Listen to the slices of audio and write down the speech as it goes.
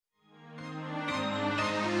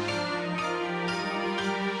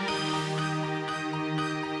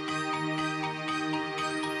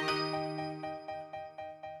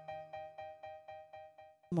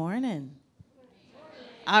Morning.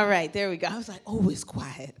 All right, there we go. I was like, oh, it's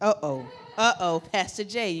quiet. Uh-oh. Uh-oh, Pastor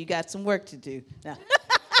Jay, you got some work to do. No.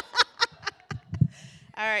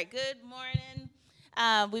 All right, good morning.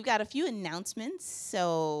 We've got a few announcements,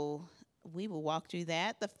 so we will walk through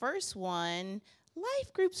that. The first one,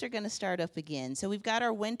 life groups are going to start up again. So we've got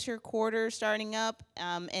our winter quarter starting up,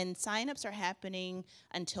 and signups are happening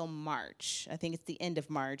until March. I think it's the end of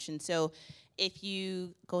March. And so if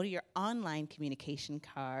you go to your online communication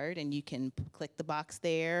card and you can click the box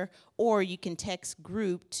there, or you can text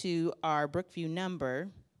group to our Brookview number.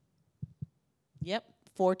 Yep,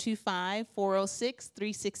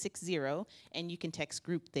 425-406-3660, and you can text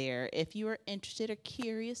group there. If you are interested or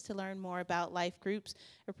curious to learn more about life groups,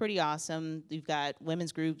 they're pretty awesome. We've got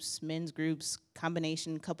women's groups, men's groups,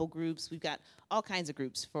 combination couple groups. We've got all kinds of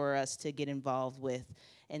groups for us to get involved with.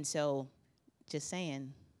 And so, just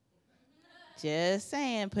saying,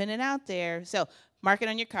 putting it out there. So, mark it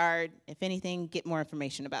on your card. If anything, get more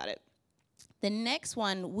information about it. The next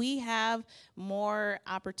one, we have more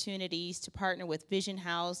opportunities to partner with Vision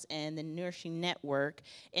House and the Nourishing Network.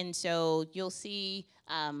 And so you'll see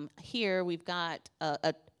here we've got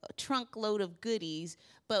a trunk load of goodies,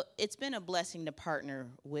 but it's been a blessing to partner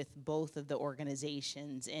with both of the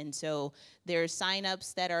organizations. And so there's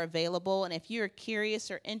signups that are available. And if you're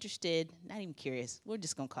curious or interested, not even curious, we're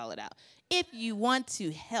just going to call it out. If you want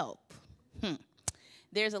to help,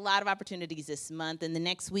 there's a lot of opportunities this month, and the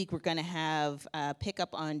next week we're going to have pickup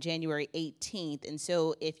on January 18th. And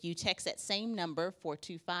so if you text that same number,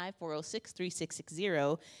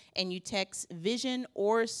 425-406-3660, and you text Vision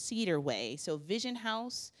or Cedar Way, so Vision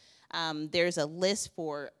House, there's a list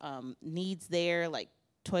for needs there, like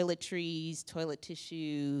toiletries, toilet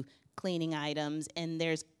tissue, cleaning items, and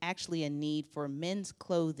there's actually a need for men's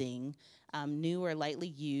clothing, new or lightly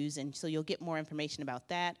used, and so you'll get more information about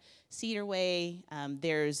that. Cedar Way,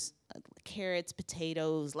 there's carrots,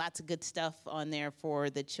 potatoes, lots of good stuff on there for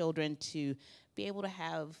the children to be able to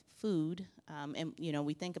have food. And, you know,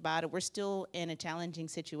 we think about it, we're still in a challenging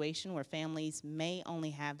situation where families may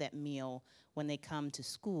only have that meal when they come to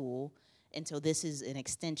school. And so this is an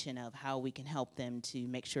extension of how we can help them to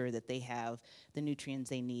make sure that they have the nutrients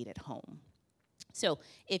they need at home. So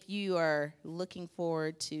if you are looking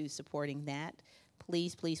forward to supporting that,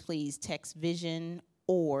 please, please, please text Vision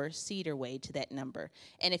or Cedar Way to that number.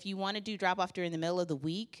 And if you want to do drop-off during the middle of the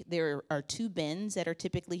week, there are 2 bins that are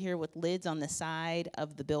typically here with lids on the side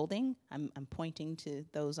of the building. I'm pointing to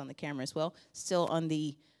those on the camera as well. Still on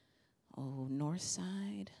the north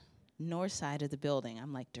side of the building.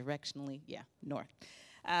 I'm like directionally, north.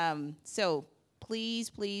 So please,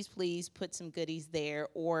 please, please put some goodies there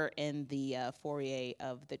or in the foyer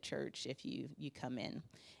of the church if you come in.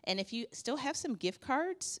 And if you still have some gift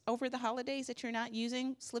cards over the holidays that you're not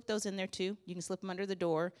using, slip those in there too. You can slip them under the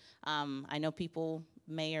door. I know people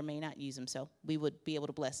may or may not use them, so we would be able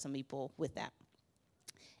to bless some people with that.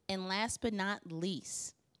 And last but not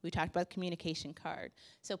least, we talked about the communication card.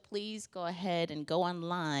 So please go ahead and go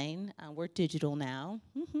online. We're digital now.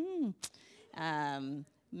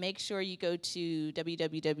 Make sure you go to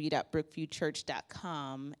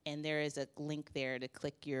www.brookviewchurch.com, and there is a link there to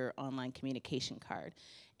click your online communication card.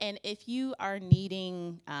 And if you are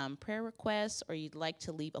needing prayer requests or you'd like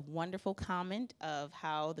to leave a wonderful comment of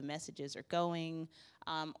how the messages are going,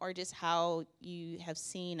 or just how you have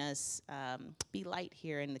seen us be light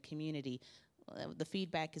here in the community, the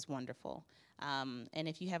feedback is wonderful. And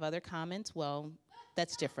if you have other comments, well,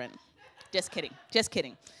 that's different. Just kidding.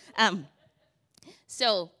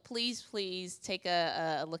 So please, please take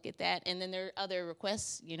a look at that. And then there are other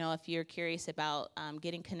requests. You know, if you're curious about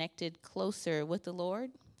getting connected closer with the Lord,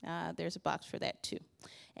 there's a box for that too.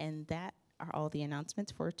 And that are all the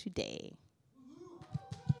announcements for today.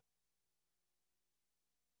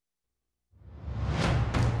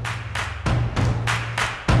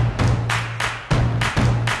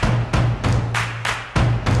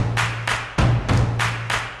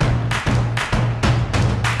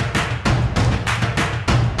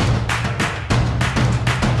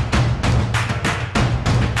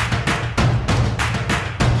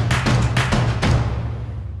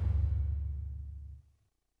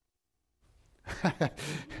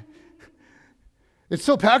 It's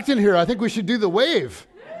so packed in here, I think we should do the wave.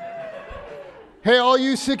 Hey, all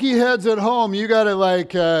you sicky heads at home, you got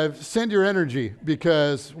to send your energy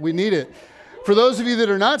because we need it. For those of you that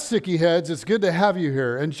are not sicky heads, it's good to have you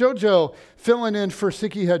here. And JoJo filling in for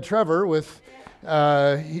sicky head Trevor with,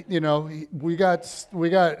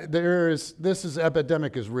 this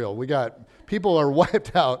epidemic is real. People are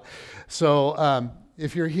wiped out. So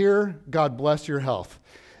if you're here, God bless your health.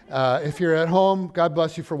 If you're at home, God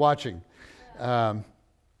bless you for watching.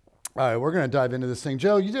 All right, we're going to dive into this thing.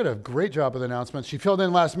 Joe, you did a great job with the announcements. She filled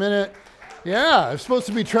in last minute. Yeah, it was supposed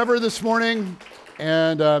to be Trevor this morning,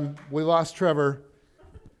 and we lost Trevor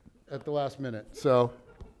at the last minute. So,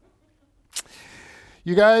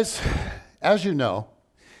 you guys, as you know,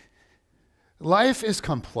 life is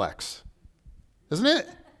complex, isn't it?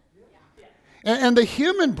 And the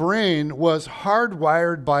human brain was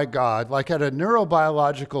hardwired by God, like at a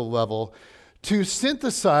neurobiological level, to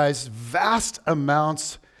synthesize vast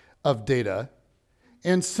amounts of data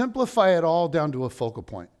and simplify it all down to a focal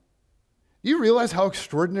point. You realize how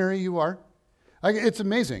extraordinary you are? Like, it's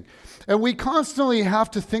amazing. And we constantly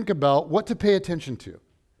have to think about what to pay attention to,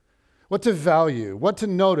 what to value, what to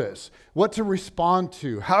notice, what to respond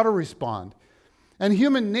to, how to respond. And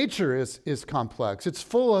human nature is complex. It's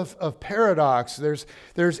full of paradox.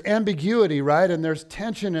 There's ambiguity, right? And there's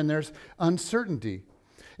tension and there's uncertainty.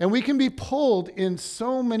 And we can be pulled in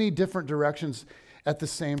so many different directions at the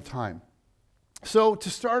same time. So to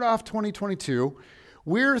start off 2022,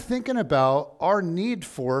 we're thinking about our need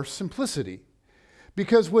for simplicity.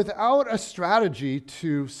 Because without a strategy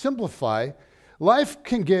to simplify, life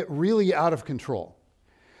can get really out of control.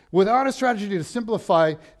 Without a strategy to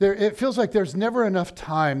simplify, it feels like there's never enough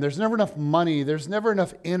time, there's never enough money, there's never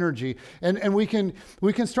enough energy, and we can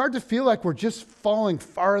start to feel like we're just falling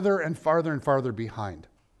farther and farther and farther behind.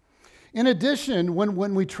 In addition,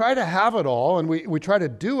 when we try to have it all and we try to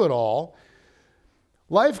do it all,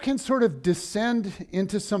 life can sort of descend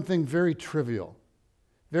into something very trivial,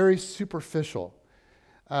 very superficial.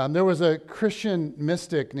 There was a Christian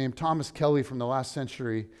mystic named Thomas Kelly from the last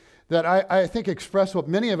century that I think expressed what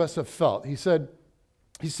many of us have felt. He said,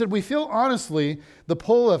 we feel honestly the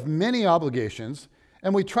pull of many obligations,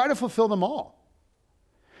 and we try to fulfill them all.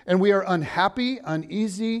 And we are unhappy,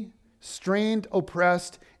 uneasy, strained,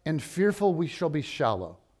 oppressed, and fearful we shall be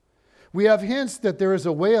shallow. We have hints that there is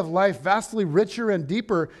a way of life vastly richer and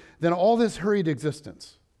deeper than all this hurried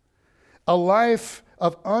existence. A life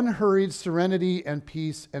of unhurried serenity and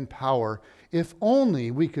peace and power, if only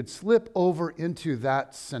we could slip over into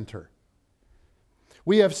that center.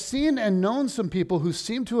 We have seen and known some people who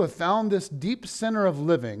seem to have found this deep center of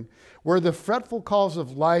living where the fretful calls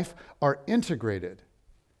of life are integrated,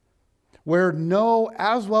 where no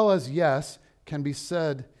as well as yes can be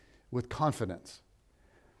said with confidence.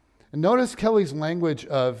 And notice Kelly's language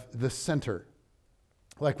of the center,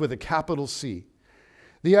 like with a capital C.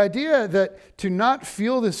 The idea that to not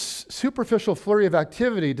feel this superficial flurry of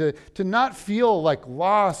activity, to not feel like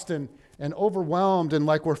lost and overwhelmed and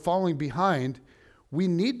like we're falling behind, we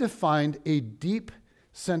need to find a deep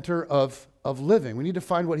center of living. We need to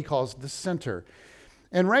find what he calls the center.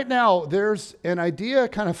 And right now, there's an idea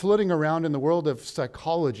kind of floating around in the world of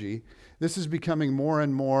psychology. This is becoming more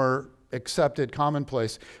and more accepted,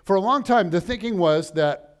 commonplace. For a long time, the thinking was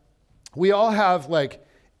that we all have like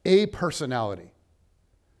a personality.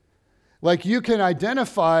 Like you can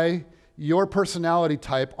identify your personality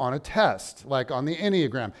type on a test, like on the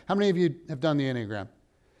Enneagram. How many of you have done the Enneagram?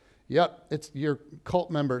 Yep, it's your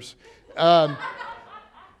cult members.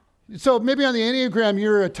 So maybe on the Enneagram,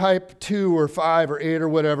 you're a type 2 or 5 or 8 or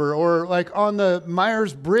whatever. Or like on the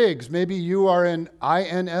Myers-Briggs, maybe you are an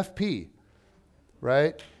INFP,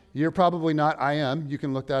 right? You're probably not IM. You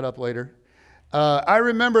can look that up later. I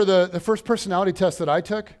remember the first personality test that I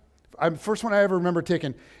took, first one I ever remember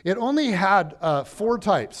taking, it only had 4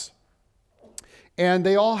 types. And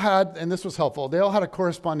they all had, and this was helpful, they all had a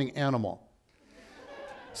corresponding animal.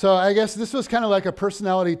 So I guess this was kind of like a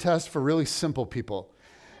personality test for really simple people.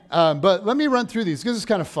 But let me run through these because it's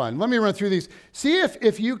kind of fun. Let me run through these. See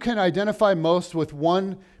if you can identify most with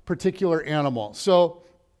one particular animal. So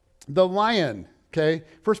the lion, okay?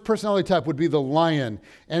 First personality type would be the lion.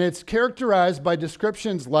 And it's characterized by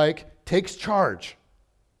descriptions like takes charge,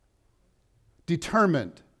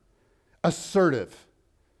 determined, assertive,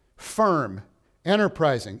 firm,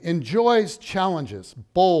 enterprising, enjoys challenges,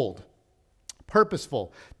 bold,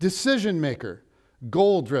 purposeful, decision maker,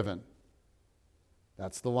 goal-driven.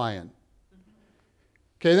 That's the lion.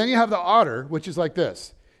 Okay, then you have the otter, which is like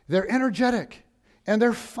this. They're energetic, and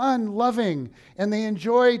they're fun, loving, and they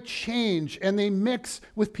enjoy change, and they mix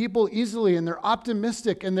with people easily, and they're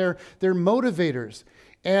optimistic, and they're motivators,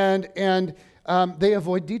 and they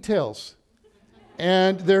avoid details.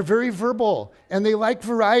 And they're very verbal, and they like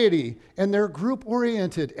variety, and they're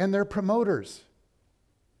group-oriented, and they're promoters.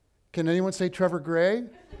 Can anyone say Trevor Gray?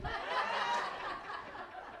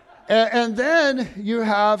 And then you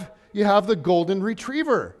have the golden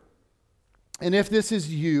retriever. And if this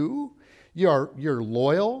is you're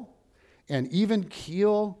loyal and even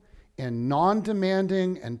keel and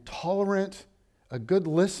non-demanding and tolerant, a good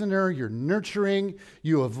listener, you're nurturing,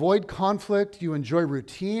 you avoid conflict, you enjoy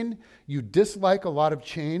routine, you dislike a lot of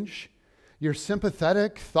change, you're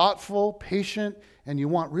sympathetic, thoughtful, patient, and you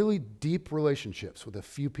want really deep relationships with a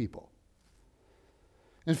few people.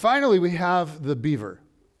 And finally, we have the beaver.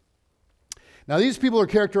 Now, these people are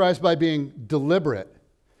characterized by being deliberate,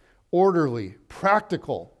 orderly,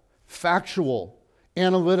 practical, factual,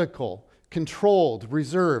 analytical, controlled,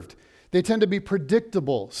 reserved. They tend to be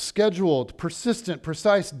predictable, scheduled, persistent,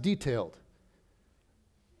 precise, detailed.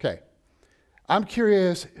 Okay, I'm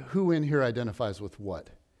curious who in here identifies with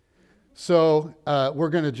what. So we're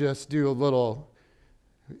going to just do a little,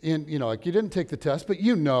 like you didn't take the test, but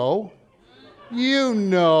you know.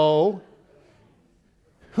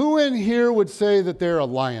 Who in here would say that they're a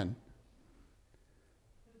lion?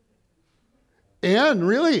 Anne,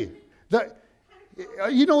 really?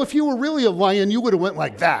 If you were really a lion, you would have went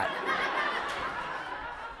like that.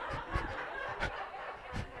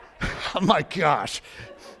 Oh my gosh.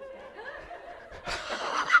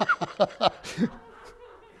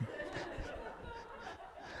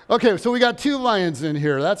 Okay, so we got 2 lions in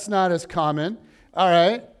here. That's not as common. All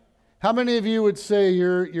right. How many of you would say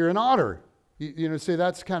you're an otter? Say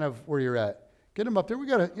that's kind of where you're at. Get them up there. We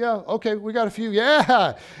got a few.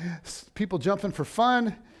 Yeah. People jumping for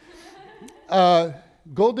fun.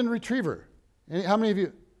 Golden retriever. How many of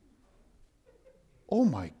you? Oh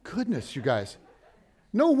my goodness, you guys.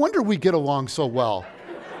 No wonder we get along so well.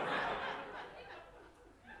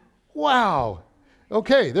 Wow.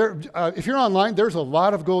 Okay, if you're online, there's a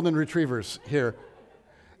lot of golden retrievers here.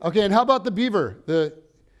 Okay, and how about the beaver?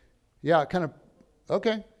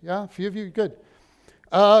 Okay, yeah, a few of you, good.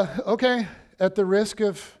 Okay, at the risk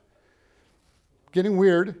of getting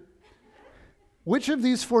weird, which of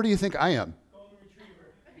these 4 do you think I am? Golden retriever.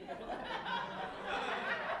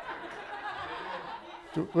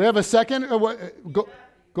 Do we have a second?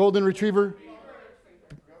 Golden retriever?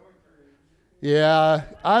 Yeah,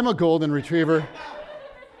 I'm a golden retriever.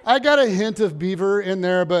 I got a hint of beaver in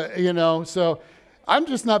there, but so I'm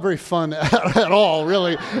just not very fun at all,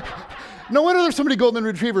 really. No wonder there's so many golden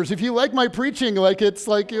retrievers. If you like my preaching, it's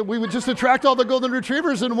like we would just attract all the golden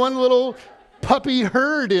retrievers in one little puppy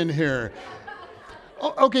herd in here.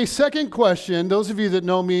 Okay, second question. Those of you that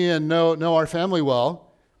know me and know our family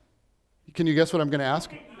well, can you guess what I'm going to ask?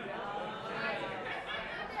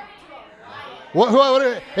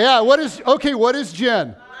 What is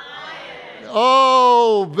Jen?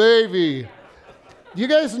 Oh, baby. You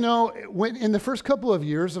guys know, in the first couple of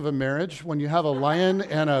years of a marriage, when you have a lion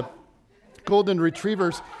and a golden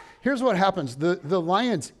retrievers, here's what happens. The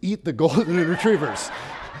lions eat the golden retrievers.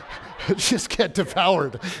 Just get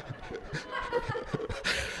devoured.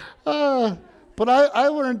 But I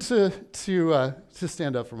learned to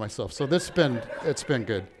stand up for myself. So it's been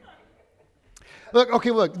good.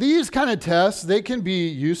 Look, these kind of tests, they can be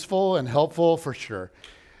useful and helpful for sure.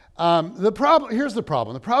 Here's the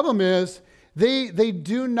problem. The problem is they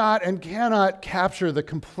do not and cannot capture the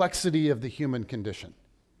complexity of the human condition.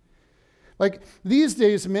 Like these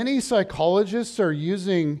days, many psychologists are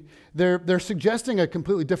they're suggesting a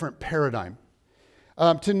completely different paradigm.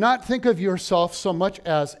 To not think of yourself so much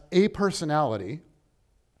as a personality,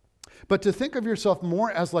 but to think of yourself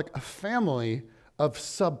more as like a family of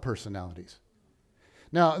sub-personalities.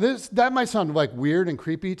 Now, that might sound like weird and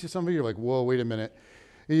creepy to some of you. You're like, whoa, wait a minute.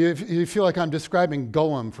 You feel like I'm describing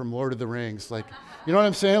Gollum from Lord of the Rings. Like, you know what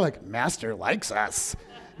I'm saying? Like, Master likes us.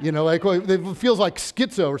 It feels like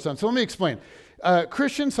schizo or something. So let me explain.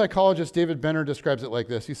 Christian psychologist David Benner describes it like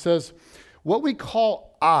this. He says, what we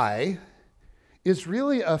call I is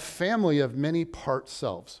really a family of many part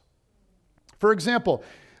selves. For example,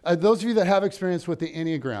 those of you that have experience with the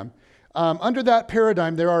Enneagram, under that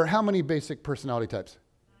paradigm, there are how many basic personality types?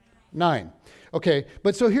 9. Okay,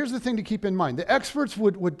 but so here's the thing to keep in mind. The experts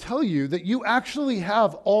would tell you that you actually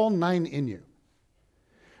have all 9 in you,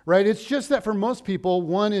 right? It's just that for most people,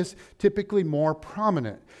 one is typically more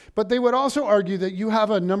prominent. But they would also argue that you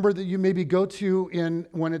have a number that you maybe go to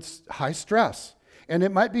when it's high stress. And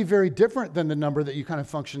it might be very different than the number that you kind of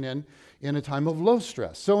function in a time of low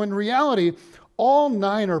stress. So in reality, all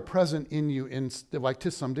 9 are present in you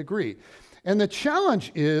to some degree. And the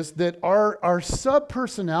challenge is that our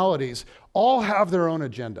sub-personalities all have their own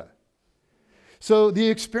agenda. So the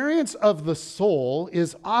experience of the soul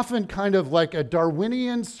is often kind of like a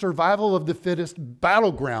Darwinian survival of the fittest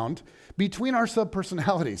battleground between our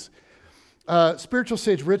sub-personalities. Spiritual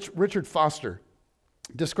sage Richard Foster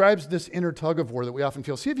describes this inner tug of war that we often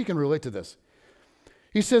feel. See if you can relate to this.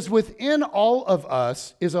 He says, within all of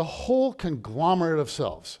us is a whole conglomerate of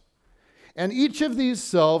selves. And each of these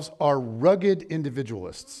selves are rugged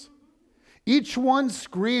individualists. Each one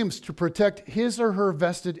screams to protect his or her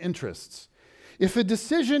vested interests. If a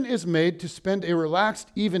decision is made to spend a relaxed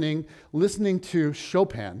evening listening to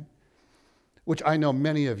Chopin, which I know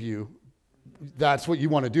many of you, that's what you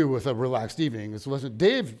want to do with a relaxed evening, is listen.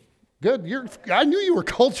 Dave, good, I knew you were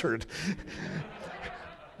cultured.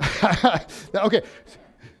 Okay,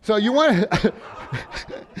 so you want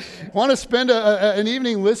to spend an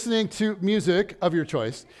evening listening to music of your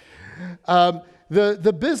choice.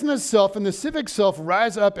 The business self and the civic self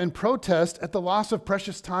rise up and protest at the loss of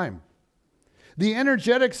precious time. The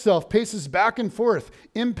energetic self paces back and forth,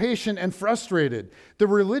 impatient and frustrated. The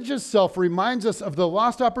religious self reminds us of the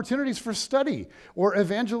lost opportunities for study or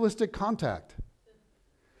evangelistic contact.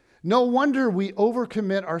 No wonder we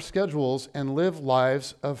overcommit our schedules and live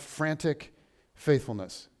lives of frantic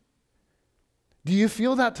faithfulness. Do you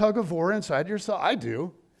feel that tug of war inside yourself? I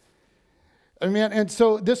do. I mean, and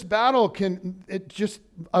so this battle of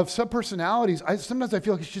subpersonalities, sometimes I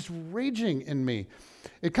feel like it's just raging in me.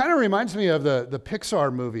 It kind of reminds me of the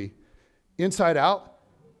Pixar movie, Inside Out.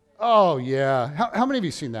 Oh yeah, how many of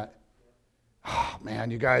you seen that? Oh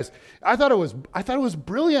man, you guys, I thought it was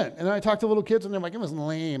brilliant. And then I talked to little kids and they're like, it was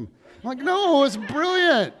lame. I'm like, no, it was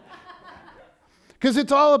brilliant. Because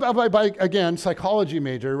it's all about, again, psychology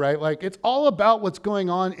major, right? Like it's all about what's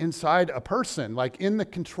going on inside a person. Like in the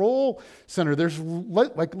control center, there's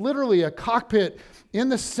like literally a cockpit in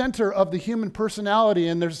the center of the human personality,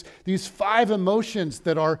 and there's these 5 emotions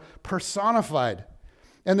that are personified.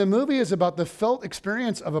 And the movie is about the felt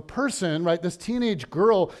experience of a person, right? This teenage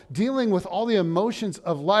girl dealing with all the emotions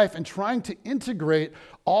of life and trying to integrate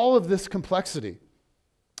all of this complexity.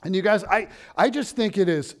 And you guys, I just think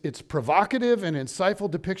it's provocative and insightful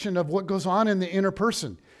depiction of what goes on in the inner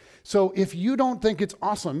person. So if you don't think it's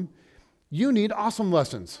awesome, you need awesome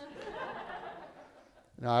lessons.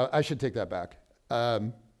 No, I should take that back.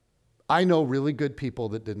 I know really good people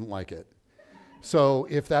that didn't like it. So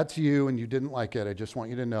if that's you and you didn't like it, I just want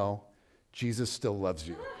you to know Jesus still loves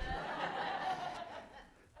you.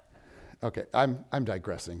 Okay, I'm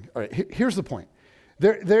digressing. All right, here's the point.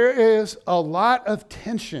 There is a lot of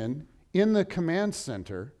tension in the command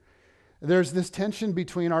center. There's this tension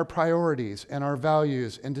between our priorities and our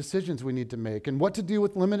values and decisions we need to make and what to do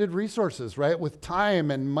with limited resources, right? With time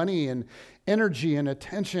and money and energy and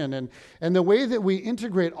attention and the way that we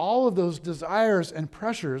integrate all of those desires and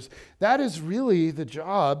pressures, that is really the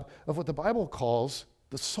job of what the Bible calls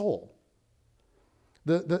the soul.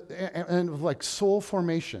 And like soul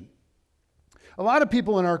formation. A lot of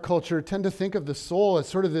people in our culture tend to think of the soul as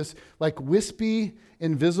sort of this like wispy,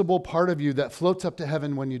 invisible part of you that floats up to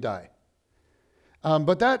heaven when you die.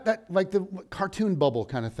 But that like the cartoon bubble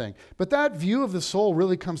kind of thing. But that view of the soul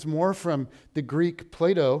really comes more from the Greek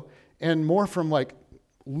Plato and more from like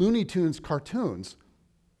Looney Tunes cartoons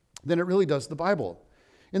than it really does the Bible.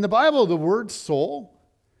 In the Bible, the word soul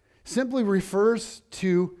simply refers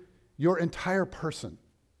to your entire person.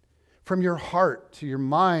 From your heart to your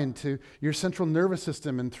mind to your central nervous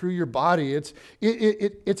system and through your body. It's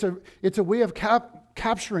a way of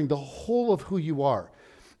capturing the whole of who you are.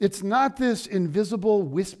 It's not this invisible,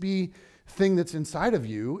 wispy thing that's inside of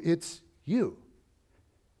you. It's you.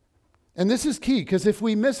 And this is key, because if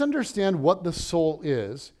we misunderstand what the soul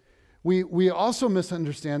is, we also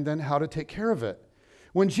misunderstand then how to take care of it.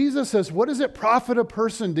 When Jesus says, what does it profit a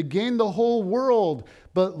person to gain the whole world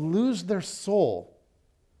but lose their soul?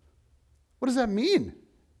 What does that mean?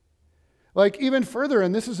 Like even further,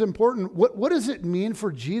 and this is important, what does it mean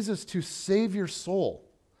for Jesus to save your soul?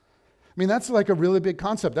 I mean, that's like a really big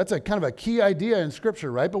concept. That's a kind of a key idea in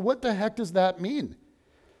Scripture, right? But what the heck does that mean?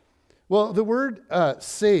 Well, the word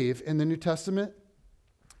save in the New Testament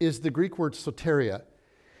is the Greek word soteria.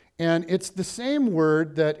 And it's the same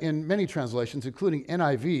word that in many translations, including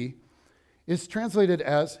NIV, is translated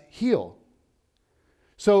as heal.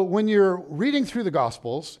 So when you're reading through the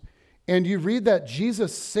Gospels and you read that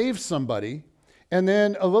Jesus saved somebody, and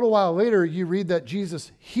then a little while later you read that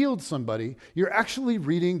Jesus healed somebody, you're actually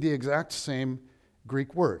reading the exact same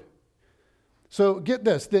Greek word. So get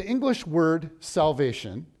this, the English word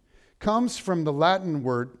salvation comes from the Latin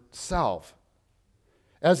word salve,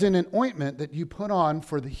 as in an ointment that you put on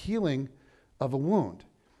for the healing of a wound.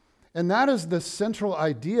 And that is the central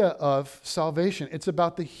idea of salvation. It's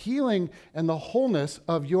about the healing and the wholeness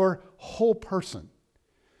of your whole person.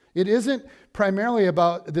 It isn't primarily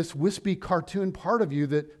about this wispy cartoon part of you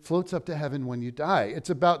that floats up to heaven when you die. It's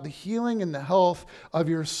about the healing and the health of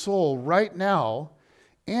your soul right now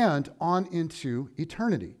and on into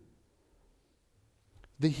eternity.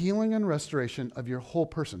 The healing and restoration of your whole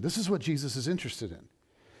person. This is what Jesus is interested in.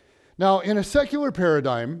 Now, in a secular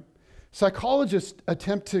paradigm, Psychologists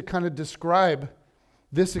attempt to kind of describe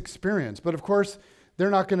this experience, but of course, they're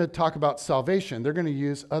not going to talk about salvation. They're going to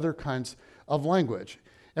use other kinds of language.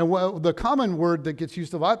 And the common word that gets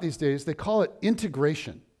used a lot these days, they call it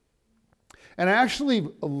integration. And I actually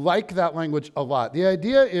like that language a lot. The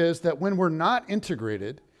idea is that when we're not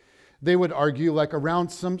integrated, they would argue, like around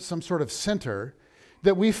some sort of center,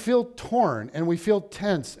 that we feel torn and we feel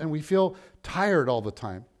tense and we feel tired all the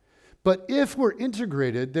time. But if we're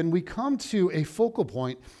integrated, then we come to a focal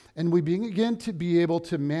point and we begin to be able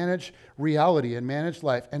to manage reality and manage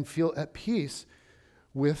life and feel at peace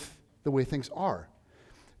with the way things are.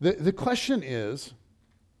 The question is,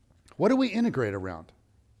 what do we integrate around?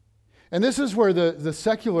 And this is where the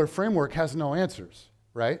secular framework has no answers,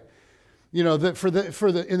 right? You know, in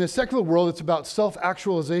the secular world, it's about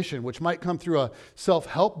self-actualization, which might come through a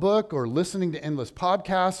self-help book or listening to endless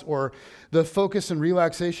podcasts or the focus and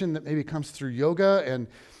relaxation that maybe comes through yoga.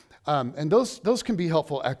 And those can be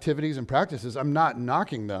helpful activities and practices. I'm not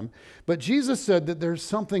knocking them. But Jesus said that there's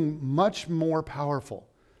something much more powerful,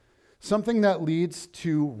 something that leads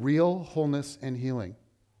to real wholeness and healing.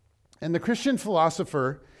 And the Christian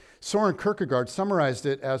philosopher Soren Kierkegaard summarized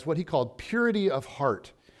it as what he called purity of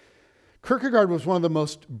heart. Kierkegaard was one of the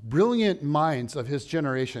most brilliant minds of his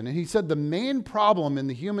generation, and he said the main problem in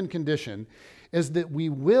the human condition is that we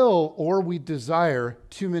will or we desire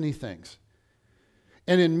too many things.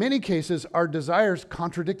 And in many cases, our desires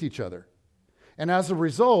contradict each other. And as a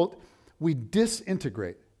result, we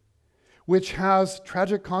disintegrate, which has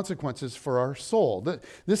tragic consequences for our soul.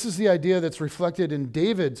 This is the idea that's reflected in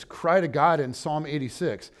David's cry to God in Psalm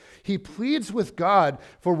 86. He pleads with God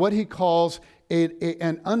for what he calls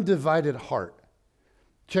an undivided heart.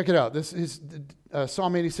 Check it out. This is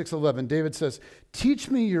Psalm 86:11. David says, "Teach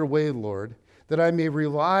me your way, Lord, that I may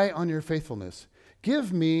rely on your faithfulness.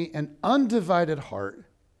 Give me an undivided heart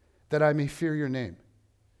that I may fear your name."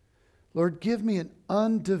 Lord, give me an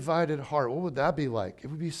undivided heart. What would that be like? It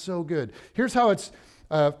would be so good. Here's how it's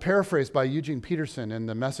paraphrased by Eugene Peterson in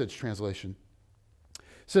the Message translation. It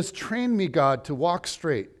says, "Train me, God, to walk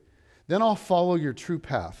straight. Then I'll follow your true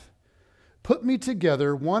path. Put me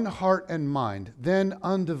together, one heart and mind, then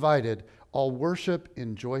undivided, I'll worship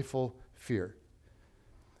in joyful fear."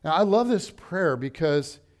 Now, I love this prayer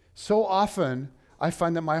because so often I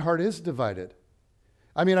find that my heart is divided.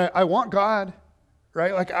 I mean, I want God,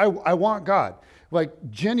 right? Like, I want God. Like,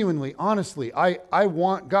 genuinely, honestly, I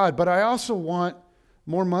want God, but I also want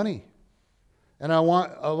more money. And I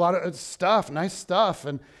want a lot of stuff, nice stuff,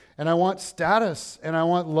 and I want status, and I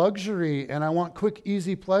want luxury, and I want quick,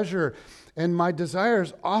 easy pleasure. And my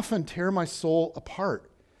desires often tear my soul apart,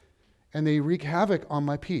 and they wreak havoc on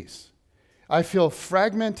my peace. I feel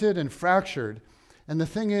fragmented and fractured, and the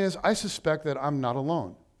thing is, I suspect that I'm not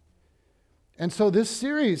alone. And so this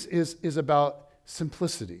series is about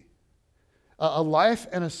simplicity, a life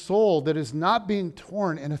and a soul that is not being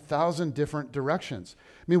torn in 1,000 different directions.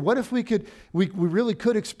 I mean, what if we really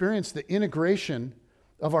could experience the integration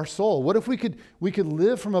of our soul? What if we could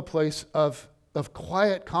live from a place of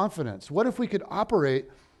quiet confidence? What if we could operate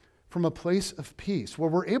from a place of peace where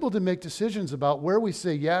we're able to make decisions about where we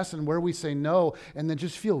say yes and where we say no and then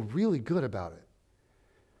just feel really good about it?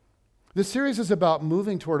 This series is about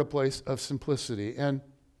moving toward a place of simplicity. And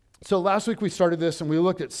so last week we started this and we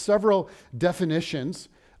looked at several definitions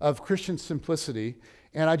of Christian simplicity.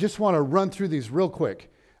 And I just want to run through these real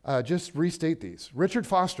quick, just restate these. Richard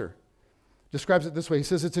Foster describes it this way. He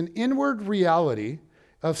says, it's an inward reality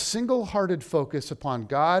of single-hearted focus upon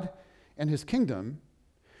God and his kingdom,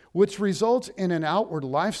 which results in an outward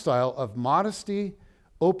lifestyle of modesty,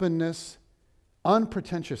 openness,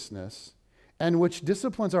 unpretentiousness, and which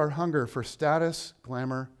disciplines our hunger for status,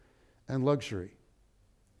 glamour, and luxury.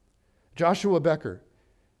 Joshua Becker,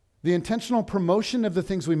 the intentional promotion of the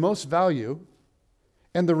things we most value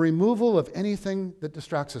and the removal of anything that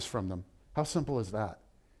distracts us from them. How simple is that?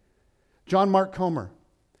 John Mark Comer,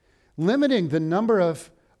 limiting the number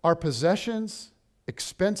of our possessions,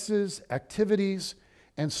 expenses, activities,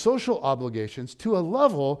 and social obligations to a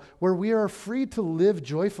level where we are free to live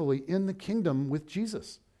joyfully in the kingdom with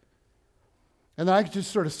Jesus. And I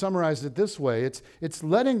just sort of summarized it this way. It's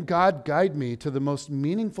letting God guide me to the most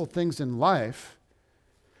meaningful things in life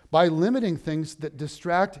by limiting things that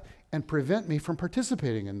distract and prevent me from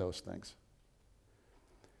participating in those things.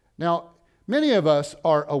 Now, many of us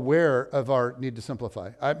are aware of our need to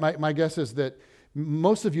simplify. My guess is that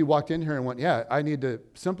most of you walked in here and went, yeah, I need to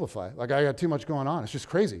simplify. Like, I got too much going on. It's just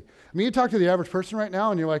crazy. I mean, you talk to the average person right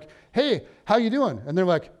now and you're like, hey, how you doing? And they're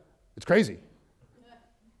like, it's crazy.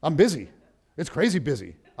 I'm busy. It's crazy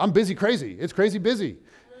busy. I'm busy crazy. It's crazy busy.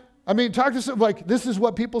 I mean, talk to some, like, this is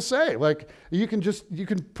what people say. Like, you can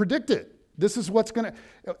predict it. This is what's going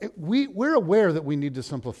to, we're aware that we need to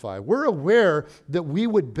simplify. We're aware that we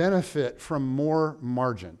would benefit from more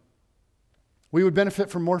margin. We would benefit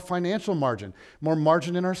from more financial margin, more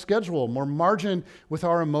margin in our schedule, more margin with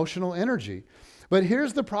our emotional energy. But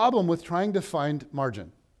here's the problem with trying to find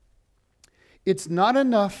margin. It's not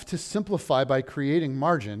enough to simplify by creating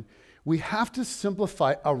margin. We have to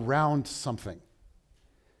simplify around something.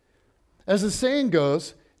 As the saying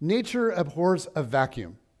goes, nature abhors a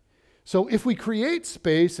vacuum. So if we create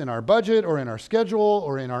space in our budget or in our schedule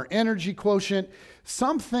or in our energy quotient,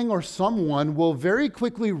 something or someone will very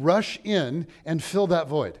quickly rush in and fill that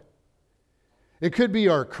void. It could be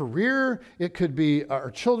our career, it could be our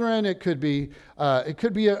children, it could be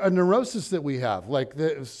a neurosis that we have, like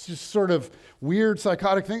it's just sort of weird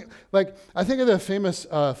psychotic thing. Like I think of the famous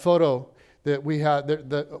photo that we had,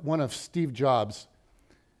 the one of Steve Jobs.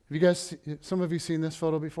 Have you guys, some of you seen this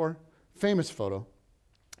photo before? Famous photo.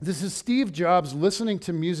 This is Steve Jobs listening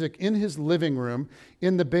to music in his living room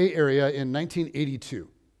in the Bay Area in 1982.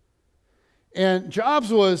 And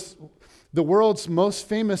Jobs was the world's most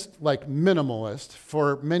famous minimalist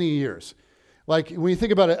for many years. Like when you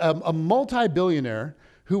think about it, a multi-billionaire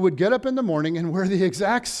who would get up in the morning and wear the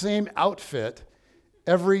exact same outfit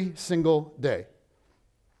every single day.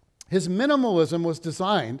 His minimalism was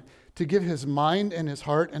designed to give his mind and his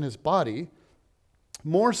heart and his body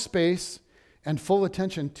more space and full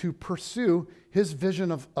attention to pursue his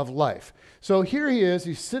vision of life. So here he is,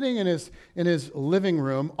 he's sitting in his living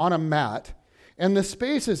room on a mat, and the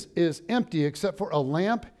space is empty except for a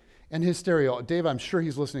lamp and his stereo. Dave, I'm sure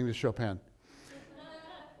he's listening to Chopin.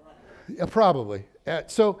 Yeah, probably.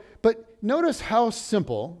 But notice how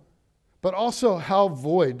simple, but also how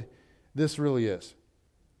void this really is.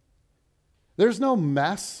 There's no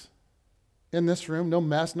mess in this room, no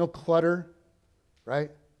mess, no clutter,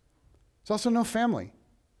 right? There's also no family.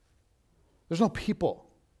 There's no people.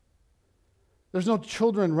 There's no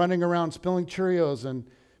children running around spilling Cheerios and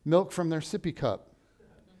milk from their sippy cup.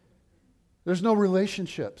 There's no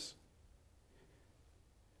relationships.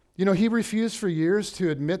 You know, he refused for years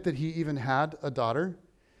to admit that he even had a daughter.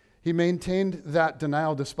 He maintained that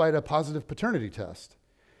denial despite a positive paternity test.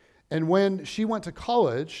 And when she went to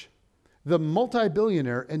college, the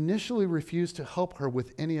multi-billionaire initially refused to help her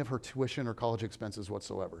with any of her tuition or college expenses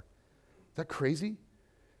whatsoever. Is that crazy?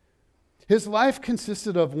 His life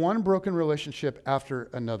consisted of one broken relationship after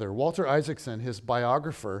another. Walter Isaacson, his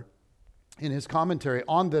biographer, in his commentary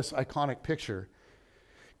on this iconic picture,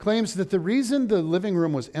 claims that the reason the living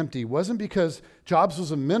room was empty wasn't because Jobs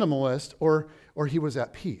was a minimalist or he was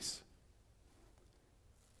at peace.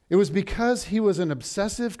 It was because he was an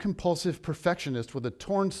obsessive, compulsive perfectionist with a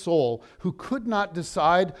torn soul who could not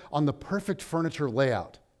decide on the perfect furniture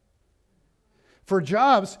layout. For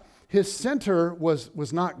Jobs, his center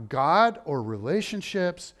was not God or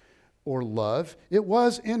relationships or love. It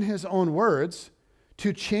was, in his own words,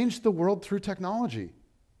 to change the world through technology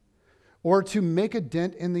or to make a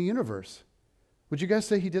dent in the universe. Would you guys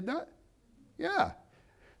say he did that? Yeah.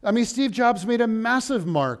 I mean, Steve Jobs made a massive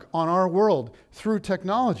mark on our world through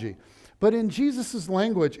technology. But in Jesus'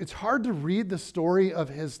 language, it's hard to read the story of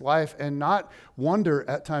his life and not wonder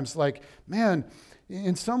at times, like, man,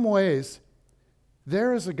 in some ways,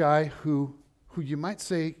 there is a guy who you might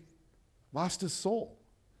say lost his soul.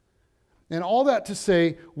 And all that to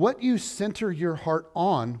say, what you center your heart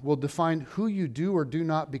on will define who you do or do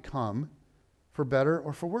not become, for better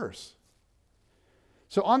or for worse.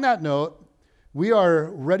 So on that note, we are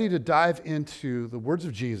ready to dive into the words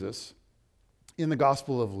of Jesus in the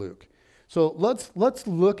Gospel of Luke. So let's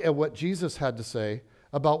look at what Jesus had to say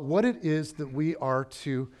about what it is that we are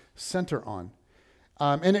to center on.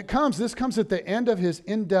 And this comes at the end of his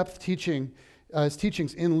in-depth teaching, his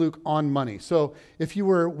teachings in Luke on money. So if you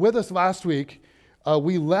were with us last week,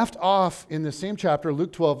 we left off in the same chapter,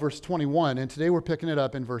 Luke 12, verse 21, and today we're picking it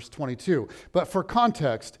up in verse 22. But for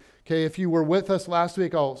context, okay, if you were with us last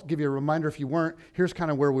week, I'll give you a reminder. If you weren't, here's kind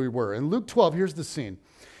of where we were. In Luke 12, here's the scene.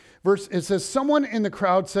 It says, someone in the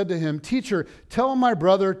crowd said to him, "Teacher, tell my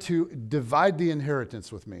brother to divide the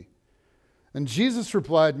inheritance with me." And Jesus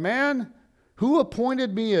replied, "Man, who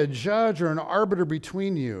appointed me a judge or an arbiter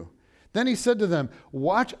between you?" Then he said to them,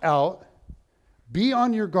 "Watch out, be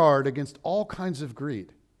on your guard against all kinds of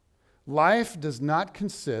greed. Life does not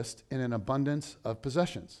consist in an abundance of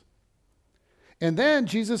possessions." And then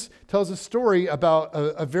Jesus tells a story about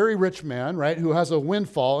a very rich man, right, who has a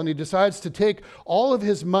windfall, and he decides to take all of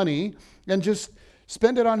his money and just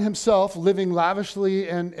spend it on himself, living lavishly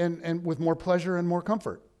and with more pleasure and more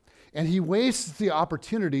comfort. And he wastes the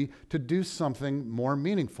opportunity to do something more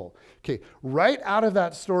meaningful. Okay, right out of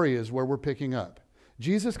that story is where we're picking up.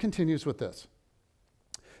 Jesus continues with this.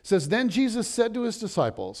 It says, then Jesus said to his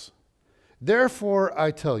disciples, therefore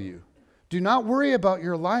I tell you, do not worry about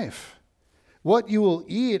your life, what you will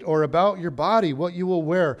eat, or about your body, what you will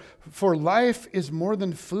wear. For life is more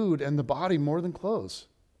than food, and the body more than clothes.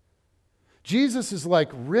 Jesus is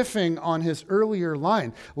like riffing on his earlier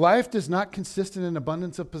line. Life does not consist in an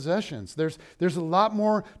abundance of possessions. There's a lot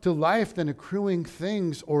more to life than accruing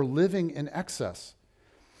things or living in excess.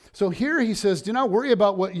 So here he says, do not worry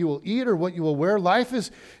about what you will eat or what you will wear. Life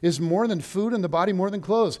is more than food and the body more than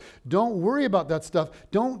clothes. Don't worry about that stuff.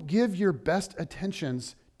 Don't give your best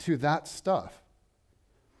attentions to that stuff.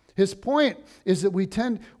 His point is that we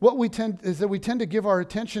tend to give our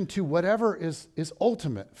attention to whatever is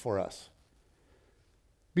ultimate for us.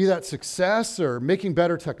 Be that success or making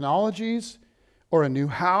better technologies or a new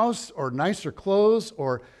house or nicer clothes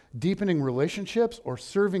or deepening relationships or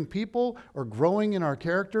serving people or growing in our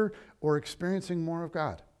character or experiencing more of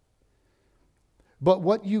God. But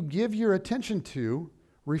what you give your attention to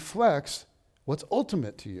reflects what's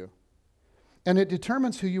ultimate to you. And it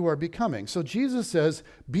determines who you are becoming. So Jesus says,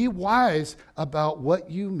 be wise about what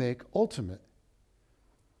you make ultimate.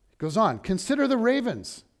 It goes on, consider the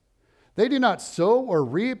ravens. They do not sow or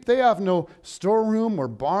reap. They have no storeroom or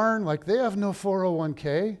barn. Like they have no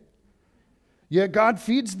 401k. Yet God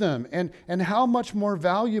feeds them. And how much more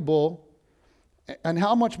valuable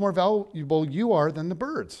you are than the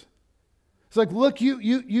birds. It's like, look,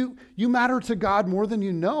 you matter to God more than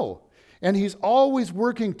you know. And he's always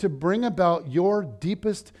working to bring about your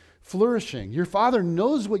deepest flourishing. Your Father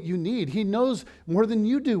knows what you need. He knows more than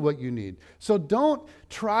you do what you need. So don't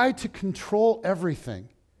try to control everything.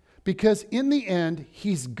 Because in the end,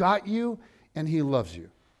 he's got you and he loves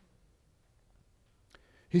you.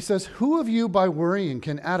 He says, who of you by worrying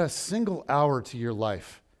can add a single hour to your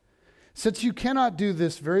life? Since you cannot do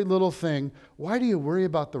this very little thing, why do you worry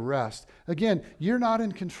about the rest? Again, you're not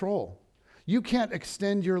in control. You can't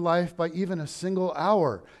extend your life by even a single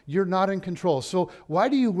hour. You're not in control. So why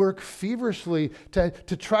do you work feverishly to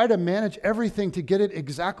try to manage everything to get it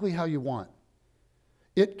exactly how you want?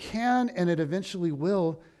 It can and it eventually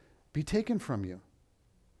will be taken from you.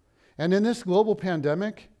 And in this global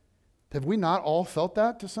pandemic, have we not all felt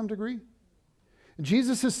that to some degree?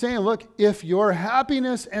 Jesus is saying, look, if your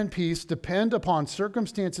happiness and peace depend upon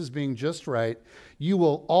circumstances being just right, you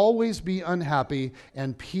will always be unhappy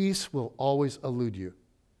and peace will always elude you.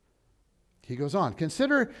 He goes on,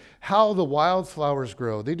 consider how the wildflowers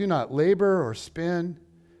grow. They do not labor or spin.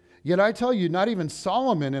 Yet I tell you, not even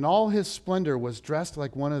Solomon in all his splendor was dressed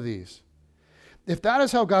like one of these. If that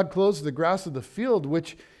is how God clothes the grass of the field,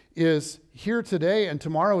 which is here today and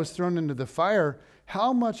tomorrow is thrown into the fire,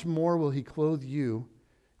 how much more will he clothe you,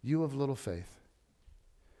 you of little faith?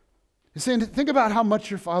 He's saying, think about how much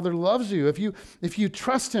your Father loves you. If you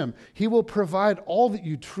trust him, he will provide all that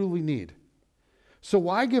you truly need. So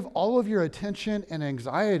why give all of your attention and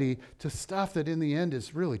anxiety to stuff that in the end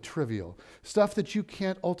is really trivial, stuff that you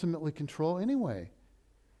can't ultimately control anyway?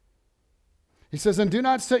 He says, and do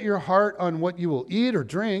not set your heart on what you will eat or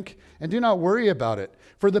drink, and do not worry about it.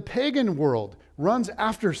 For the pagan world runs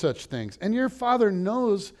after such things, and your Father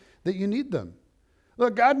knows that you need them.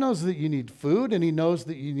 Look, God knows that you need food, and he knows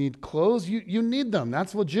that you need clothes. You need them.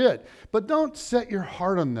 That's legit. But don't set your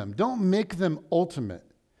heart on them. Don't make them ultimate.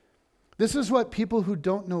 This is what people who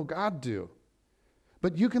don't know God do.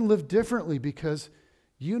 But you can live differently because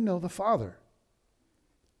you know the Father.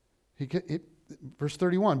 Verse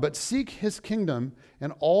 31, but seek his kingdom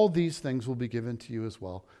and all these things will be given to you as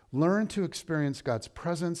well. Learn to experience God's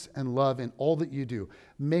presence and love in all that you do.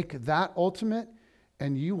 Make that ultimate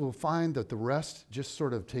and you will find that the rest just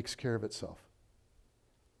sort of takes care of itself.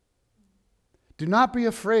 Do not be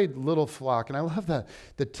afraid, little flock. And I love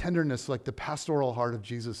the tenderness, like the pastoral heart of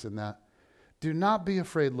Jesus in that. Do not be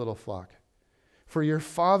afraid, little flock, for your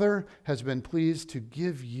Father has been pleased to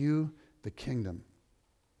give you the kingdom.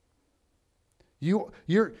 You're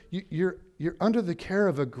under the care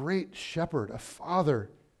of a great shepherd, a father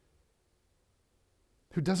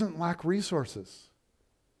who doesn't lack resources.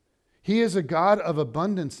 He is a God of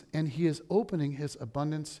abundance, and he is opening his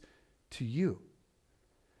abundance to you.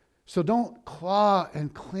 So don't claw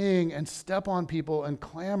and cling and step on people and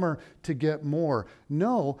clamor to get more.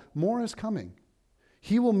 No, more is coming.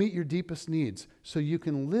 He will meet your deepest needs so you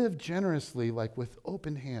can live generously, like with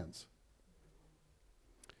open hands.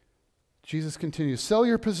 Jesus continues, sell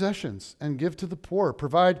your possessions and give to the poor.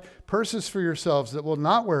 Provide purses for yourselves that will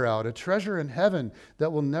not wear out, a treasure in heaven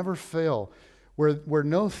that will never fail, where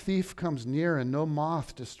no thief comes near and no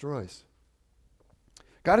moth destroys.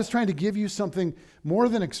 God is trying to give you something more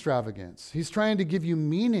than extravagance. He's trying to give you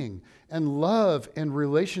meaning and love and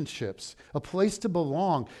relationships, a place to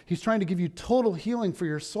belong. He's trying to give you total healing for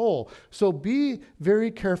your soul. So be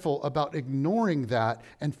very careful about ignoring that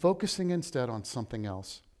and focusing instead on something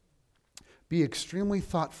else. Be extremely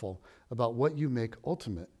thoughtful about what you make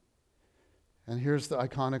ultimate. And here's the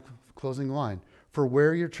iconic closing line. For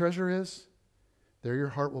where your treasure is, there your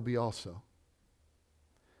heart will be also.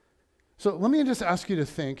 So let me just ask you to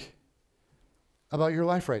think about your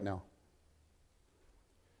life right now.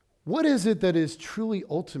 What is it that is truly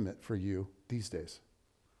ultimate for you these days?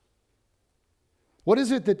 What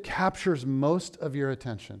is it that captures most of your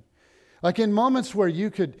attention? Like in moments where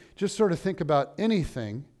you could just sort of think about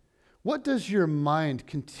anything, what does your mind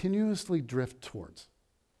continuously drift towards?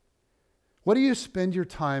 What do you spend your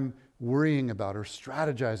time worrying about or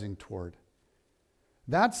strategizing toward?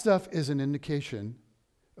 That stuff is an indication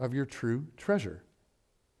of your true treasure.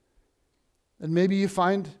 And maybe you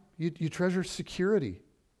find you treasure security.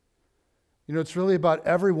 You know, it's really about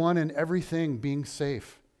everyone and everything being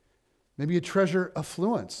safe. Maybe you treasure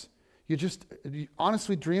affluence. You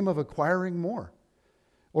honestly dream of acquiring more.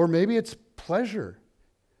 Or maybe it's pleasure,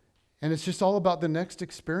 and it's just all about the next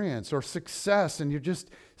experience, or success, and you're just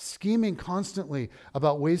scheming constantly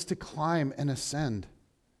about ways to climb and ascend.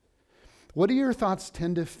 What do your thoughts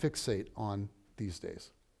tend to fixate on these days?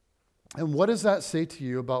 And what does that say to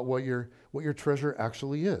you about what your treasure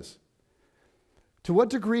actually is? To what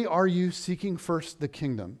degree are you seeking first the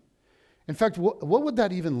kingdom? In fact, what would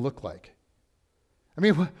that even look like? I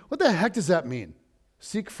mean, what the heck does that mean?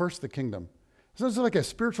 Seek first the kingdom. Sounds like a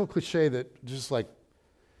spiritual cliche that just like,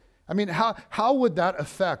 I mean, how would that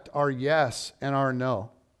affect our yes and our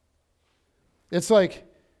no? It's like,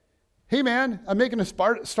 hey man, I'm making a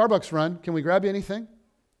Starbucks run. Can we grab you anything?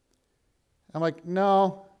 I'm like,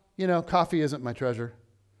 no. You know, coffee isn't my treasure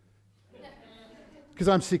because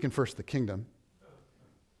I'm seeking first the kingdom.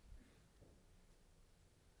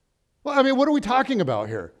 Well, I mean, what are we talking about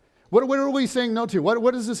here? What are we saying no to?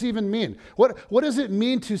 What does this even mean? What does it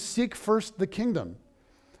mean to seek first the kingdom?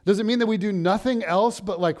 Does it mean that we do nothing else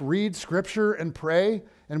but like read scripture and pray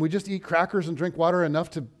and we just eat crackers and drink water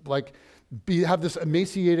enough to like have this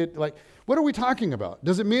emaciated, like, what are we talking about?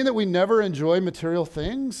 Does it mean that we never enjoy material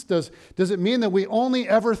things? Does it mean that we only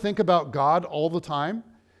ever think about God all the time?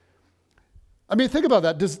 I mean, think about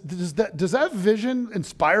that. Does that vision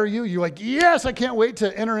inspire you? You're like, yes, I can't wait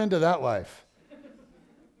to enter into that life.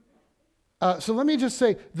 So let me just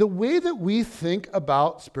say, the way that we think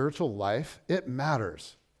about spiritual life, it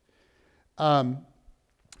matters.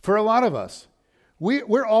 For a lot of us,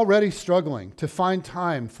 we're already struggling to find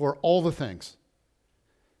time for all the things.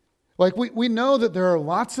 Like we know that there are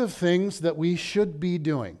lots of things that we should be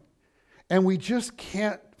doing, and we just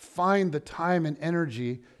can't find the time and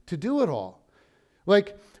energy to do it all.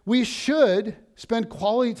 Like we should spend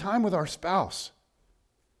quality time with our spouse.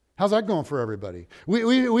 How's that going for everybody?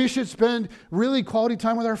 We should spend really quality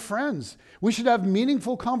time with our friends. We should have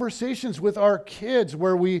meaningful conversations with our kids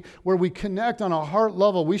where we connect on a heart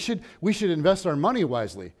level. We should invest our money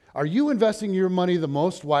wisely. Are you investing your money the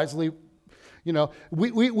most wisely? You know,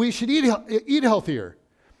 we should eat healthier.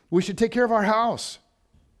 We should take care of our house.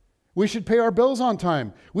 We should pay our bills on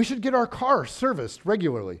time. We should get our car serviced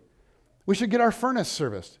regularly. We should get our furnace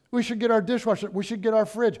serviced. We should get our dishwasher. We should get our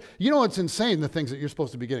fridge. You know, it's insane the things that you're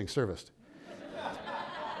supposed to be getting serviced.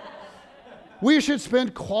 We should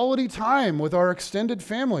spend quality time with our extended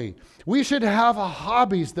family. We should have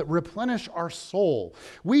hobbies that replenish our soul.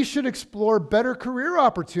 We should explore better career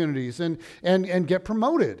opportunities and get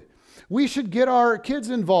promoted. We should get our kids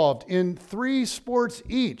involved in 3 sports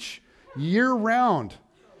each, year-round,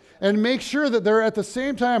 and make sure that they're at the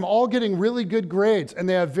same time all getting really good grades and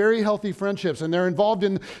they have very healthy friendships and they're involved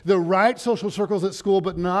in the right social circles at school,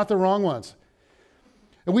 but not the wrong ones.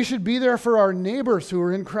 And we should be there for our neighbors who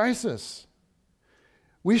are in crisis.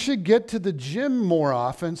 We should get to the gym more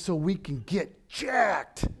often so we can get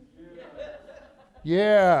jacked.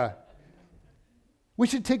 Yeah. We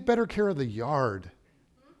should take better care of the yard.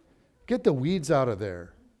 Get the weeds out of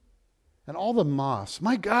there. And all the moss.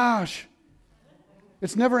 My gosh.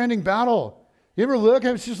 It's never-ending battle. You ever look?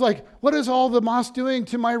 It's just like, what is all the moss doing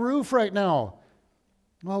to my roof right now?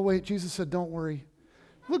 Oh, wait, Jesus said, don't worry.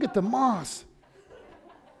 Look at the moss.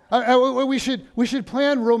 We should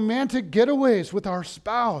plan romantic getaways with our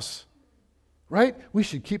spouse, right? We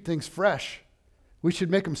should keep things fresh. We should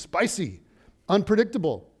make them spicy,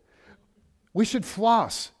 unpredictable. We should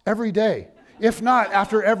floss every day, if not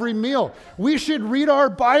after every meal. We should read our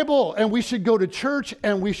Bible, and we should go to church,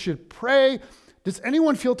 and we should pray Does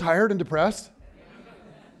anyone feel tired and depressed?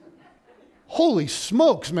 Holy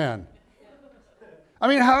smokes, man. I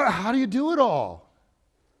mean, how do you do it all?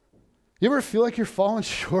 You ever feel like you're falling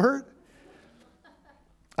short?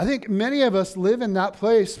 I think many of us live in that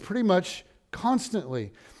place pretty much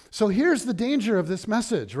constantly. So here's the danger of this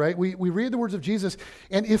message, right? We read the words of Jesus,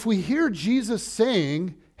 and if we hear Jesus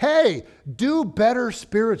saying, hey, do better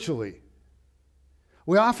spiritually,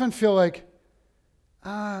 we often feel like,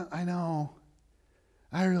 I know,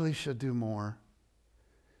 I really should do more.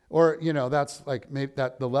 Or, that's like maybe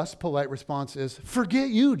that the less polite response is, forget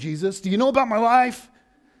you, Jesus. Do you know about my life?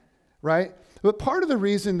 Right? But part of the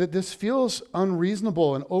reason that this feels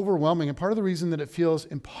unreasonable and overwhelming, and part of the reason that it feels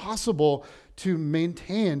impossible to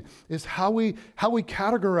maintain, is how we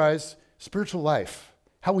categorize spiritual life,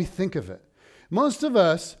 how we think of it. Most of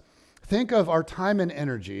us think of our time and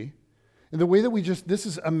energy in the way that this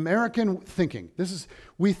is American thinking.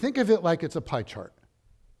 We think of it like it's a pie chart,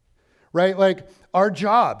 right? Like our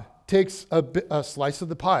job takes a slice of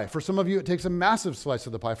the pie. For some of you, it takes a massive slice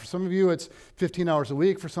of the pie. For some of you, it's 15 hours a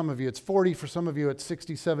week. For some of you, it's 40. For some of you, it's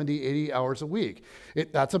 60, 70, 80 hours a week.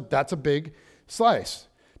 That's a big slice.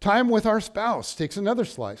 Time with our spouse takes another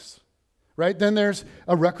slice, right? Then there's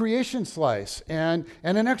a recreation slice and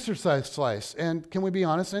an exercise slice. And can we be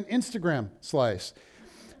honest, an Instagram slice.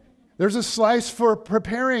 There's a slice for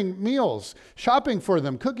preparing meals, shopping for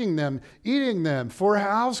them, cooking them, eating them, for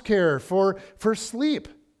house care, for sleep.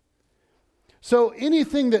 So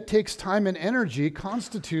anything that takes time and energy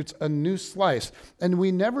constitutes a new slice, and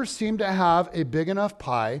we never seem to have a big enough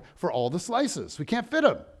pie for all the slices. We can't fit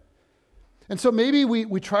them. And so maybe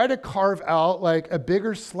we try to carve out like a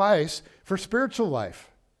bigger slice for spiritual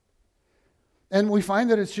life. And we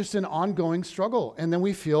find that it's just an ongoing struggle, and then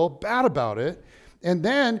we feel bad about it. And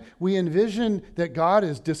then we envision that God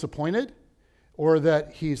is disappointed or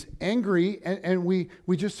that he's angry, and we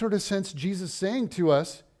just sort of sense Jesus saying to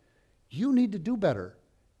us, you need to do better.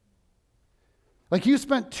 Like you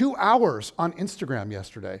spent 2 hours on Instagram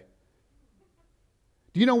yesterday.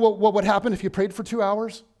 Do you know what would happen if you prayed for 2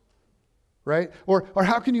 hours? Right? Or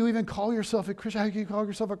how can you even call yourself a Christian? How can you call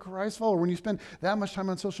yourself a Christ follower when you spend that much time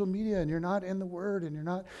on social media and you're not in the Word and you're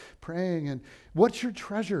not praying? And what's your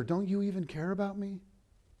treasure? Don't you even care about me?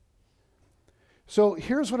 So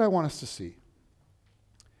here's what I want us to see.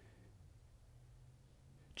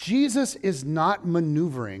 Jesus is not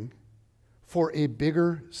maneuvering for a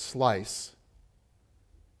bigger slice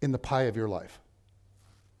in the pie of your life.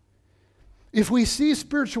 If we see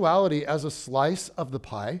spirituality as a slice of the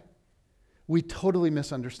pie, we totally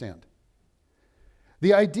misunderstand.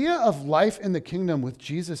 The idea of life in the kingdom with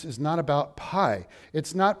Jesus is not about pie.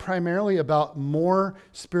 It's not primarily about more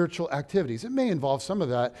spiritual activities. It may involve some of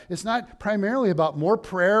that. It's not primarily about more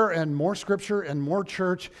prayer and more scripture and more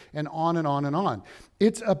church and on and on and on.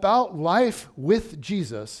 It's about life with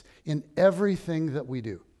Jesus in everything that we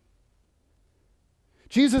do.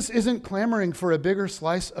 Jesus isn't clamoring for a bigger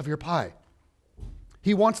slice of your pie.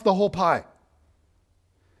 He wants the whole pie.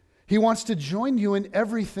 He wants to join you in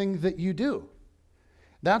everything that you do.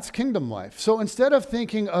 That's kingdom life. So instead of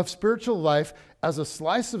thinking of spiritual life as a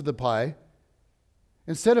slice of the pie,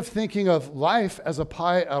 instead of thinking of life as a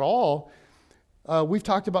pie at all, we've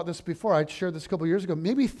talked about this before. I shared this a couple years ago.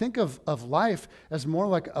 Maybe think of life as more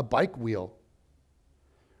like a bike wheel,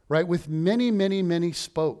 right? With many, many, many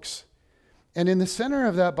spokes. And in the center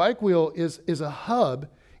of that bike wheel is a hub,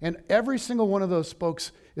 and every single one of those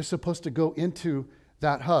spokes is supposed to go into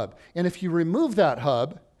that hub. And if you remove that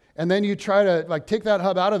hub, and then you try to take that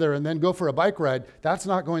hub out of there and then go for a bike ride, that's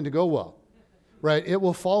not going to go well, right? It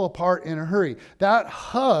will fall apart in a hurry. That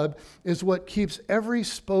hub is what keeps every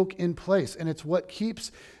spoke in place, and it's what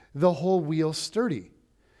keeps the whole wheel sturdy.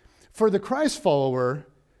 For the Christ follower,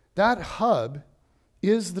 that hub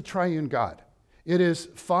is the triune God. It is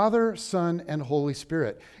Father, Son, and Holy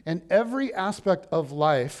Spirit. And every aspect of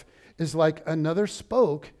life is like another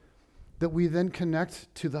spoke that we then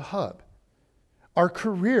connect to the hub. Our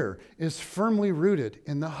career is firmly rooted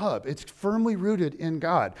in the hub. It's firmly rooted in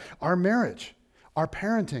God. Our marriage, our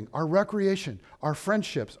parenting, our recreation, our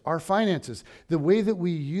friendships, our finances, the way that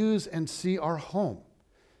we use and see our home.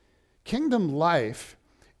 Kingdom life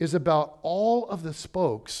is about all of the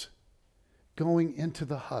spokes going into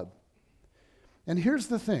the hub. And here's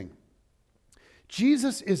the thing.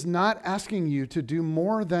 Jesus is not asking you to do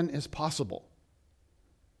more than is possible.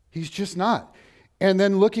 He's just not. And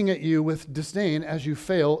then looking at you with disdain as you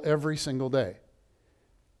fail every single day.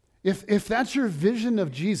 If that's your vision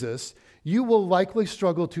of Jesus, you will likely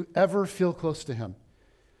struggle to ever feel close to him.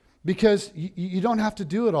 Because you don't have to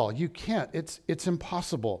do it all. You can't. It's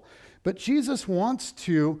impossible. But Jesus wants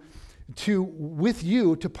to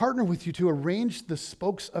to partner with you to arrange the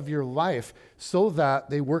spokes of your life so that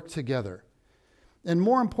they work together. And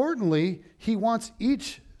more importantly, he wants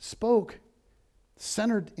each spoke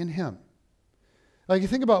centered in him. Like you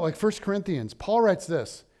think about like 1 Corinthians, Paul writes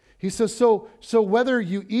this. He says, so whether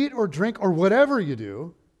you eat or drink or whatever you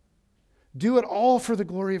do it all for the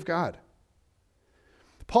glory of God.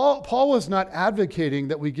 Paul was not advocating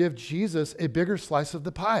that we give Jesus a bigger slice of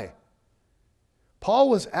the pie. Paul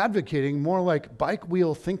was advocating more like bike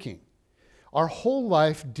wheel thinking. Our whole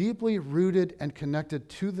life deeply rooted and connected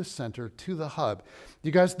to the center, to the hub.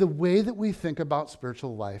 You guys, the way that we think about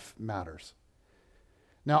spiritual life matters.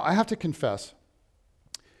 Now, I have to confess,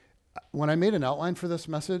 when I made an outline for this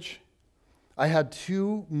message, I had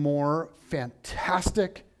two more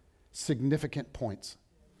fantastic, significant points.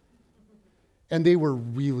 And they were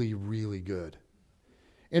really, really good.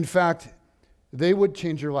 In fact, they would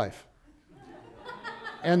change your life.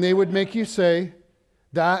 And they would make you say,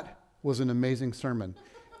 that was an amazing sermon.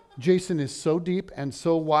 Jason is so deep and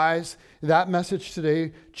so wise. That message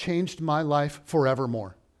today changed my life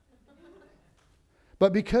forevermore.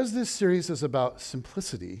 But because this series is about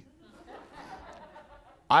simplicity,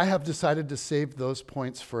 I have decided to save those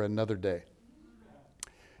points for another day.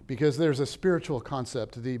 Because there's a spiritual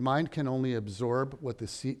concept. The mind can only absorb what the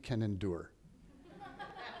seat can endure.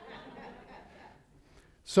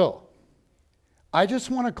 So, I just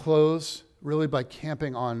want to close really by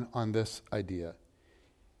camping on this idea.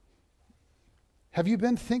 Have you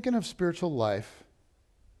been thinking of spiritual life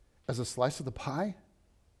as a slice of the pie?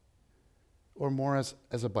 Or more as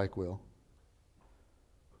a bike wheel?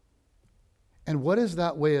 And what is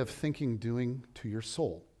that way of thinking doing to your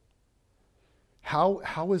soul?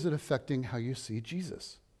 How is it affecting how you see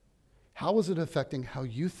Jesus? How is it affecting how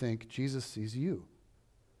you think Jesus sees you?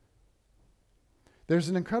 There's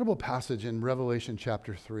an incredible passage in Revelation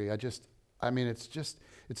chapter 3. It's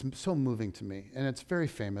so moving to me, and it's very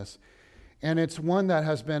famous. And it's one that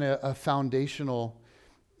has been a foundational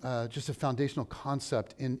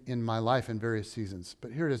concept in my life in various seasons.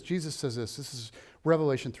 But here it is. Jesus says this. This is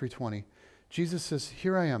Revelation 3:20. Jesus says,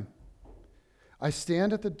 "Here I am. I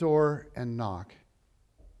stand at the door and knock.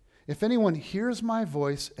 If anyone hears my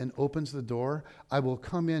voice and opens the door, I will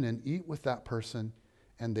come in and eat with that person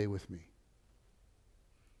and they with me."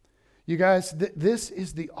 You guys, this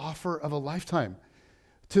is the offer of a lifetime,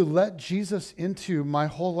 to let Jesus into my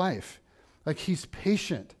whole life. Like, he's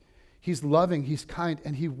patient, he's loving, he's kind,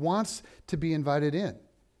 and he wants to be invited in.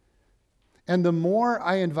 And the more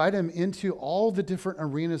I invite him into all the different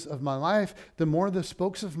arenas of my life, the more the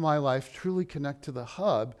spokes of my life truly connect to the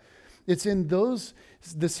hub. It's in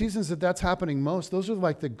the seasons that's happening most. Those are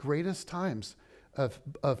like the greatest times of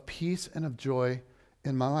peace and of joy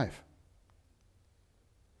in my life.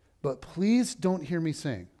 But please don't hear me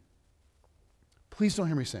saying,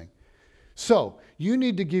 so you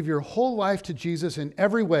need to give your whole life to Jesus in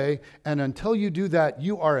every way, and until you do that,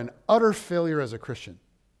 you are an utter failure as a Christian.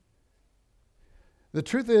 The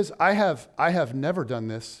truth is, I have never done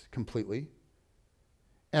this completely,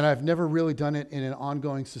 and I've never really done it in an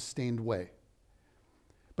ongoing, sustained way.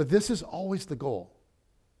 But this is always the goal.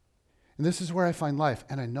 And this is where I find life,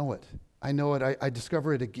 and I know it. I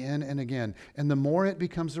discover it again and again. And the more it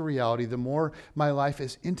becomes a reality, the more my life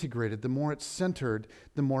is integrated, the more it's centered,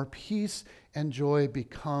 the more peace and joy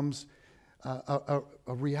becomes a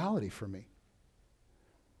reality for me.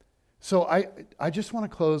 So I just want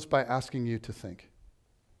to close by asking you to think.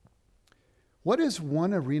 What is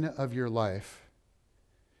one arena of your life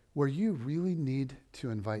where you really need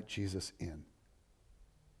to invite Jesus in?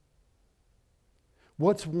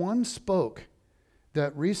 What's one spoke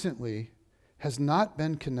that recently has not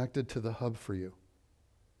been connected to the hub for you?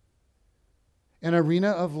 An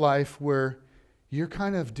arena of life where you're just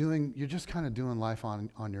kind of doing life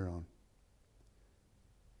on your own.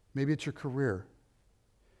 Maybe it's your career.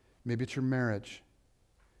 Maybe it's your marriage.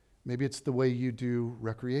 Maybe it's the way you do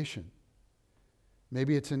recreation.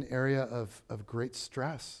 Maybe it's an area of great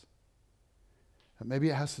stress. Maybe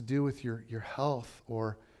it has to do with your health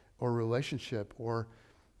or relationship or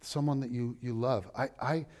someone that you love.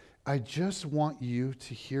 I just want you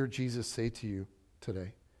to hear Jesus say to you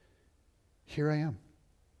today, "Here I am.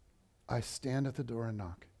 I stand at the door and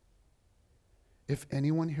knock. If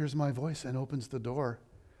anyone hears my voice and opens the door,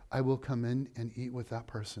 I will come in and eat with that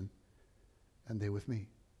person and they with me."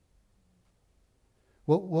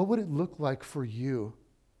 What would it look like for you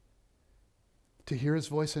to hear his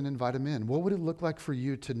voice and invite him in? What would it look like for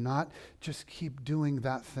you to not just keep doing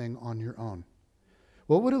that thing on your own?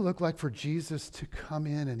 What would it look like for Jesus to come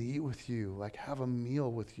in and eat with you, like have a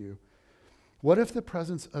meal with you? What if the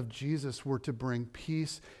presence of Jesus were to bring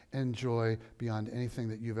peace and joy beyond anything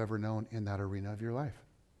that you've ever known in that arena of your life?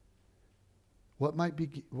 What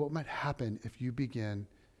might happen if you begin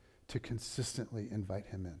to consistently invite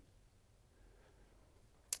him in?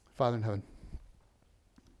 Father in heaven,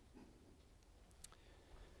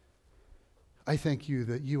 I thank you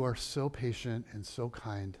that you are so patient and so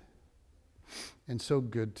kind and so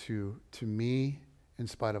good to me in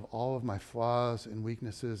spite of all of my flaws and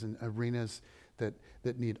weaknesses and arenas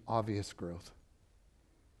that need obvious growth.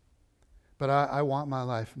 But I want my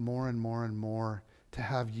life more and more and more to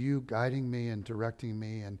have you guiding me and directing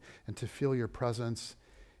me and to feel your presence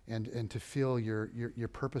and to feel your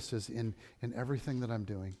purposes in everything that I'm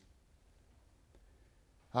doing.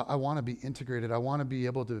 I want to be integrated. I want to be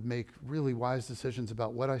able to make really wise decisions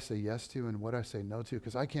about what I say yes to and what I say no to,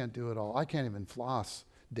 because I can't do it all. I can't even floss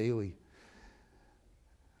daily.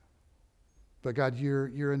 But God,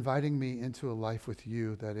 you're inviting me into a life with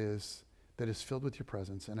you that is filled with your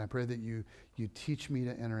presence, and I pray that you teach me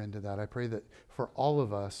to enter into that. I pray that for all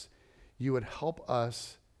of us, you would help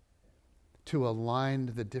us to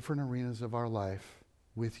align the different arenas of our life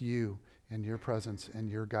with you and your presence and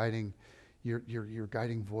your guiding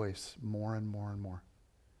voice more and more and more.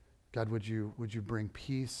 God, would you bring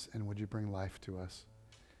peace and would you bring life to us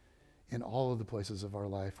in all of the places of our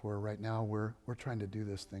life where right now we're trying to do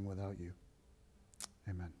this thing without you.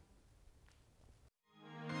 Amen.